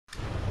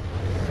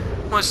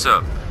What's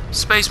up?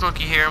 Space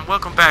Monkey here, and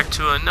welcome back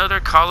to another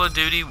Call of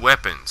Duty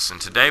Weapons.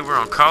 And today we're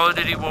on Call of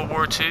Duty World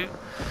War II,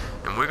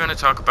 and we're going to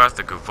talk about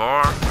the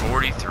Gewehr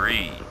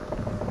 43.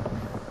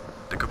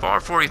 The Gewehr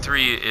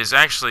 43 is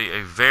actually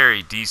a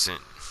very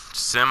decent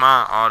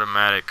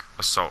semi-automatic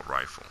assault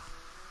rifle.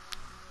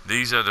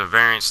 These are the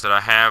variants that I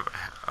have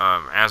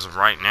as of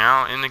right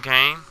now in the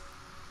game.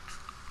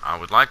 I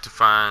would like to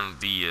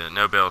find the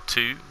Nobel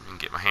 2 and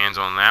get my hands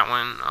on that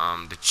one.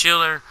 The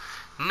Chiller,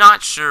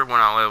 not sure when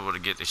I'll be able to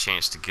get the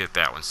chance to get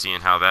that one,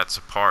 seeing how that's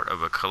a part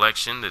of a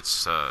collection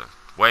that's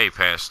way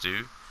past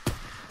due.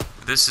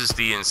 This is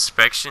the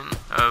inspection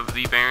of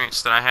the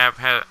variants that I have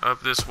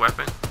of this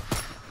weapon.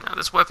 Now,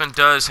 this weapon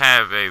does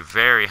have a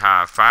very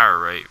high fire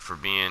rate for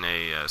being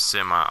a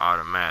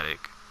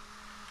semi-automatic.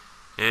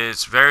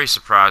 It's very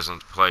surprising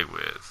to play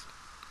with.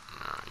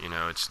 You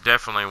know, it's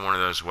definitely one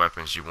of those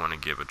weapons you want to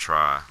give a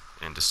try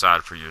and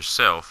decide for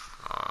yourself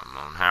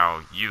on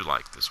how you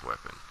like this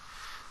weapon.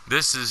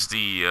 This is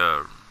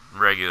the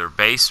regular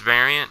base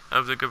variant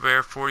of the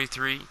Gewehr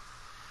 43.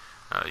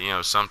 You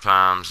know,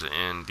 sometimes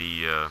in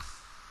the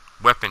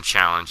weapon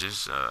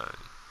challenges,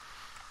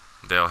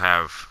 they'll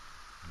have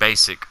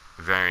basic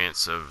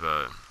variants of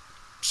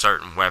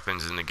certain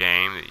weapons in the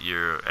game that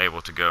you're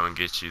able to go and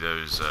get you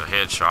those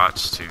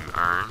headshots to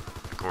earn.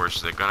 Of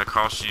course, they're going to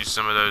cost you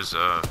some of those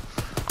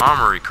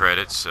armory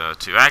credits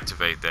to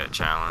activate that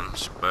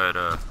challenge,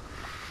 but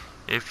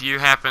if you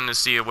happen to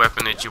see a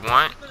weapon that you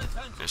want,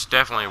 it's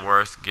definitely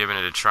worth giving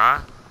it a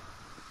try.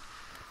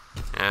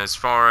 As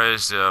far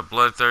as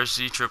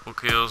bloodthirsty triple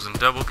kills and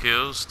double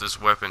kills,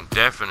 this weapon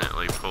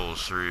definitely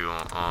pulls through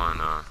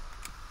on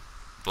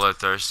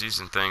bloodthirsties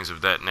and things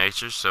of that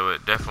nature, so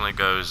it definitely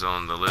goes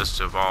on the list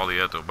of all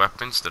the other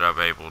weapons that I'm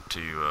able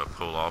to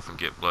pull off and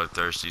get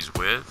bloodthirsties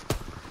with.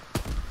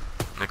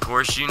 And of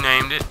course, you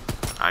named it.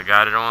 I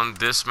got it on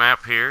this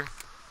map here.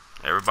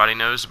 Everybody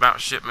knows about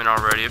Shipment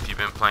already if you've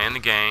been playing the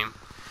game.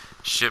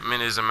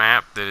 Shipment is a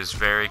map that is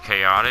very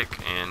chaotic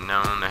and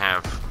known to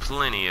have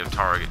plenty of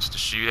targets to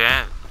shoot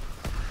at.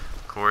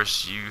 Of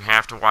course, you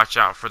have to watch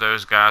out for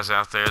those guys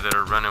out there that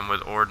are running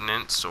with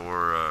ordnance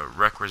or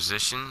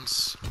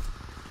requisitions.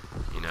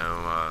 You know,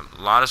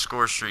 a lot of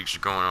score streaks are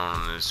going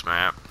on this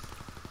map,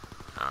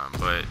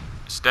 but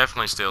it's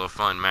definitely still a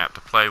fun map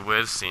to play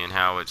with, seeing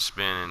how it's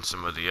been in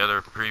some of the other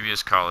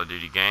previous Call of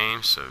Duty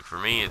games. So for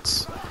me,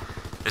 it's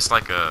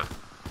like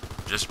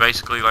just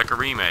basically like a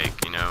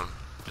remake, you know,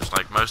 just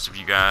like most of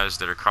you guys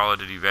that are Call of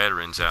Duty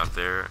veterans out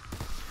there.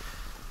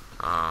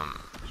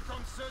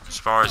 As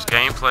far as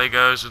gameplay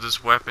goes with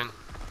this weapon,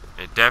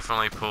 it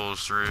definitely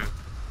pulls through,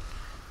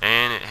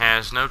 and it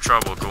has no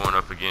trouble going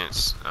up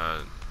against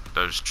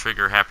those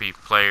trigger-happy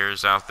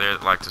players out there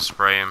that like to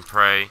spray and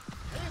pray.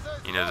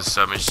 You know, the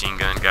submachine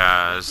gun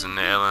guys and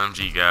the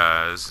LMG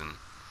guys and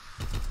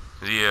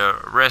the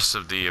rest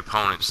of the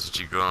opponents that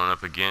you're going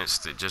up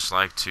against that just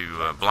like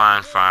to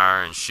blind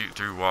fire and shoot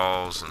through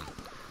walls and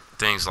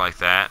things like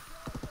that.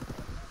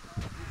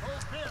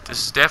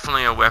 This is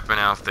definitely a weapon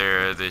out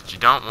there that you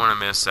don't want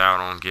to miss out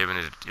on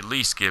at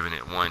least giving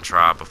it one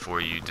try before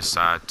you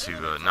decide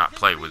to not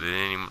play with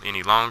it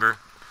any longer.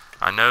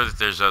 I know that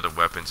there's other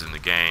weapons in the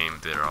game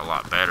that are a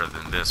lot better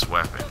than this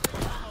weapon,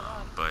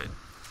 but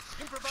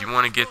if you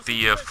want to get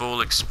the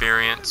full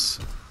experience,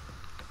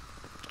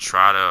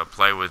 try to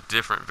play with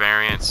different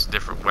variants,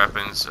 different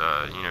weapons,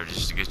 you know,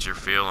 just to get your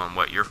feel on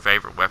what your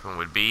favorite weapon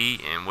would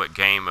be and what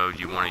game mode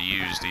you want to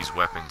use these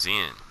weapons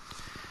in.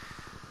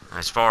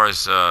 As far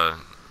as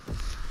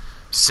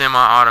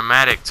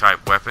semi-automatic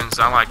type weapons,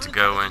 I like to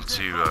go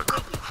into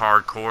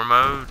hardcore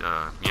mode.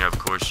 You know, of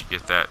course, you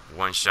get that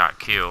one-shot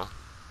kill,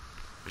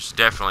 which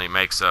definitely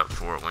makes up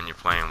for it when you're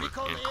playing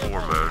in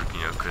core mode,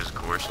 you know, because of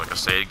course, like I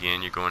say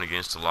again, you're going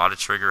against a lot of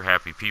trigger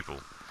happy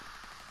people.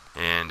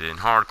 And in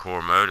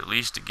hardcore mode, at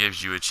least it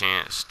gives you a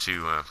chance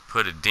to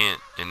put a dent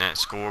in that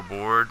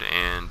scoreboard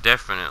and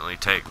definitely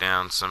take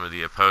down some of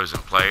the opposing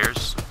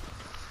players.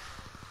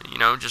 You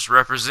know, just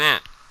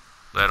represent.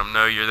 Let them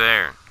know you're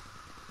there.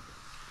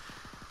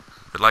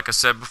 But like I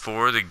said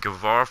before, the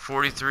Gewehr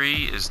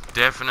 43 is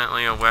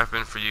definitely a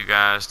weapon for you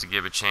guys to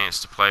give a chance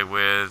to play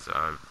with.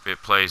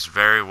 It plays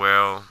very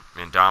well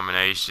in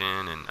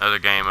domination and other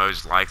game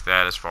modes like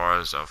that, as far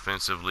as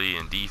offensively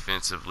and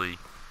defensively.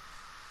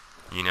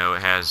 You know,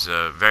 it has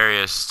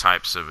various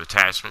types of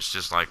attachments,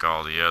 just like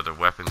all the other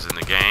weapons in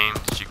the game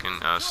that you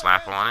can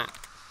slap on it.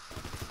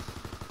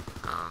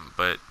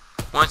 But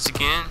once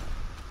again,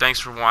 thanks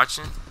for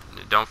watching.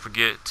 Don't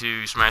forget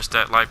to smash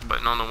that like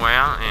button on the way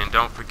out, and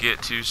don't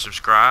forget to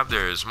subscribe.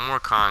 There is more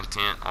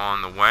content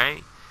on the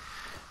way,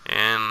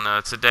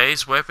 and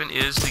today's weapon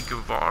is the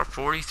Gewehr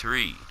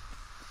 43.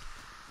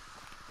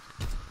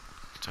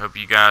 So hope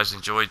you guys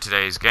enjoyed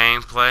today's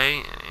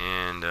gameplay,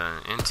 and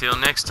until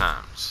next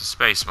time, this is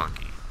Space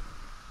Monkey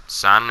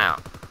signing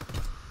out.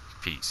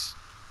 Peace.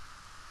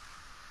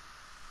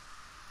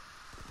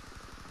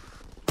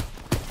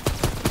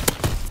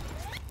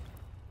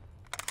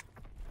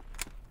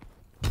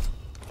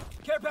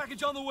 Care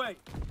package on the way.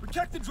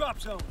 Protect the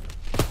drop zone.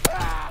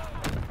 Ah!